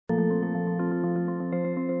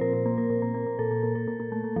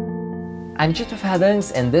I'm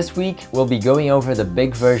Vistascope, and this week we'll be going over the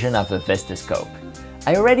big version of the Vistascope.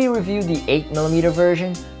 I already reviewed the 8mm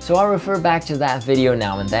version, so I'll refer back to that video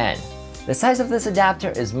now and then. The size of this adapter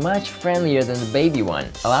is much friendlier than the baby one,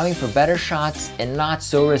 allowing for better shots and not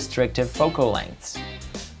so restrictive focal lengths.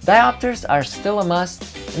 Diopters are still a must,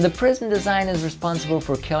 and the Prism design is responsible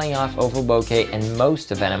for killing off oval bokeh and most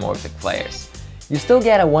of anamorphic flares. You still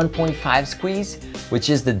get a 1.5 squeeze, which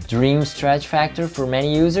is the dream stretch factor for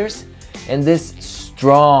many users, and this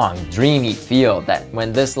strong, dreamy feel that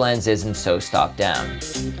when this lens isn't so stopped down.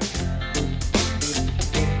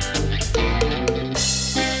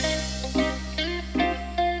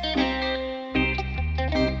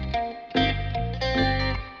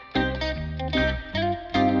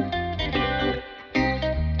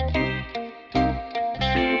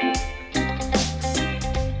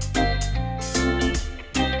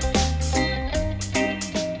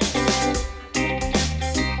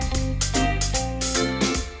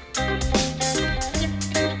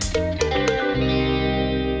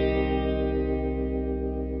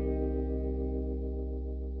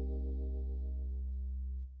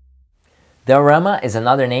 Delrama is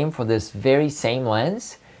another name for this very same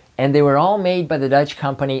lens, and they were all made by the Dutch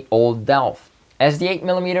company Old Delft. As the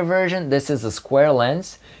 8mm version, this is a square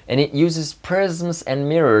lens, and it uses prisms and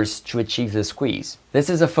mirrors to achieve the squeeze. This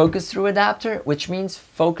is a focus-through adapter, which means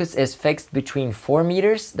focus is fixed between 4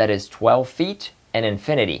 meters, that is 12 feet, and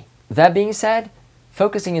infinity. That being said,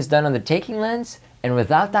 focusing is done on the taking lens, and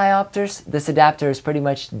without diopters, this adapter is pretty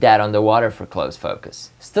much dead on the water for close focus.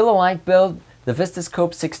 Still a light build, the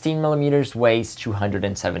Vistascope 16mm weighs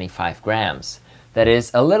 275 grams. That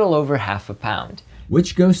is a little over half a pound.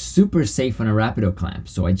 Which goes super safe on a Rapido clamp,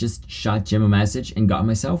 so I just shot Jim a message and got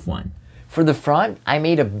myself one. For the front, I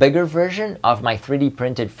made a bigger version of my 3D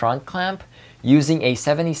printed front clamp using a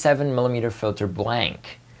 77mm filter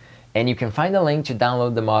blank. And you can find a link to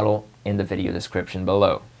download the model in the video description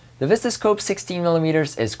below. The Vistascope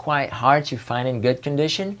 16mm is quite hard to find in good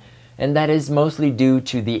condition, and that is mostly due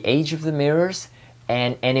to the age of the mirrors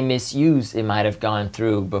and any misuse it might have gone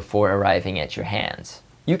through before arriving at your hands.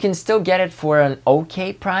 You can still get it for an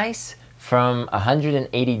okay price, from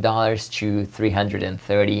 $180 to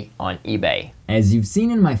 $330 on eBay. As you've seen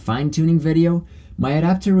in my fine-tuning video, my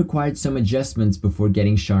adapter required some adjustments before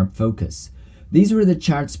getting sharp focus. These were the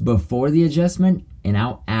charts before the adjustment and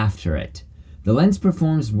now after it. The lens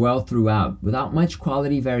performs well throughout, without much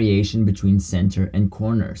quality variation between center and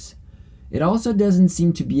corners. It also doesn't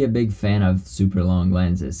seem to be a big fan of super long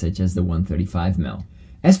lenses, such as the 135mm.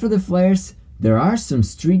 As for the flares, there are some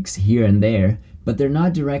streaks here and there, but they're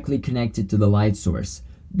not directly connected to the light source.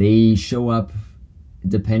 They show up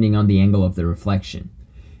depending on the angle of the reflection.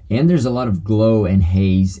 And there's a lot of glow and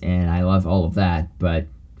haze, and I love all of that, but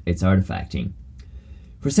it's artifacting.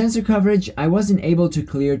 For sensor coverage, I wasn't able to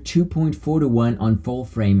clear 2.4:1 on full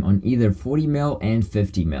frame on either 40mm and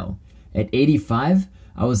 50mm. At 85,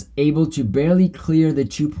 I was able to barely clear the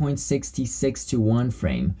 2.66:1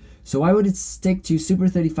 frame, so I would stick to Super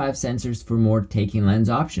 35 sensors for more taking lens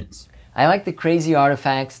options. I like the crazy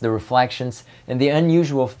artifacts, the reflections, and the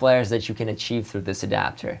unusual flares that you can achieve through this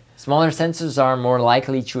adapter. Smaller sensors are more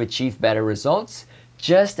likely to achieve better results,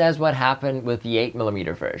 just as what happened with the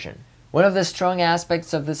 8mm version. One of the strong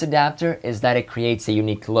aspects of this adapter is that it creates a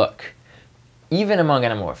unique look, even among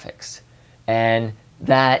anamorphics, and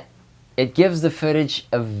that it gives the footage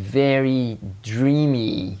a very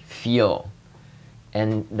dreamy feel.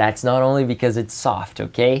 And that's not only because it's soft,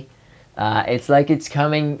 okay? It's like it's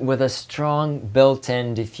coming with a strong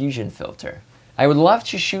built-in diffusion filter. I would love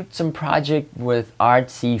to shoot some project with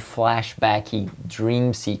artsy, flashbacky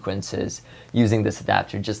dream sequences using this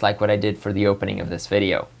adapter, just like what I did for the opening of this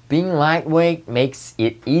video. Being lightweight makes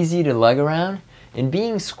it easy to lug around, and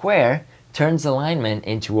being square turns alignment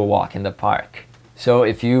into a walk in the park. So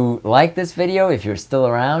if you like this video, if you're still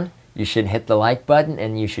around, you should hit the like button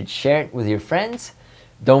and you should share it with your friends.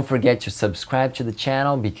 Don't forget to subscribe to the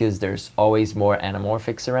channel because there's always more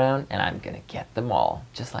anamorphics around, and I'm gonna get them all,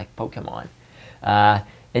 just like Pokemon.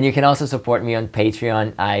 And you can also support me on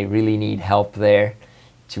Patreon. I really need help there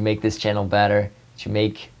to make this channel better, to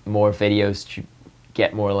make more videos, to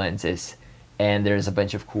get more lenses, and there's a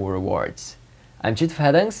bunch of cool rewards. I'm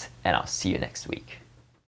Vistascope, and I'll see you next week.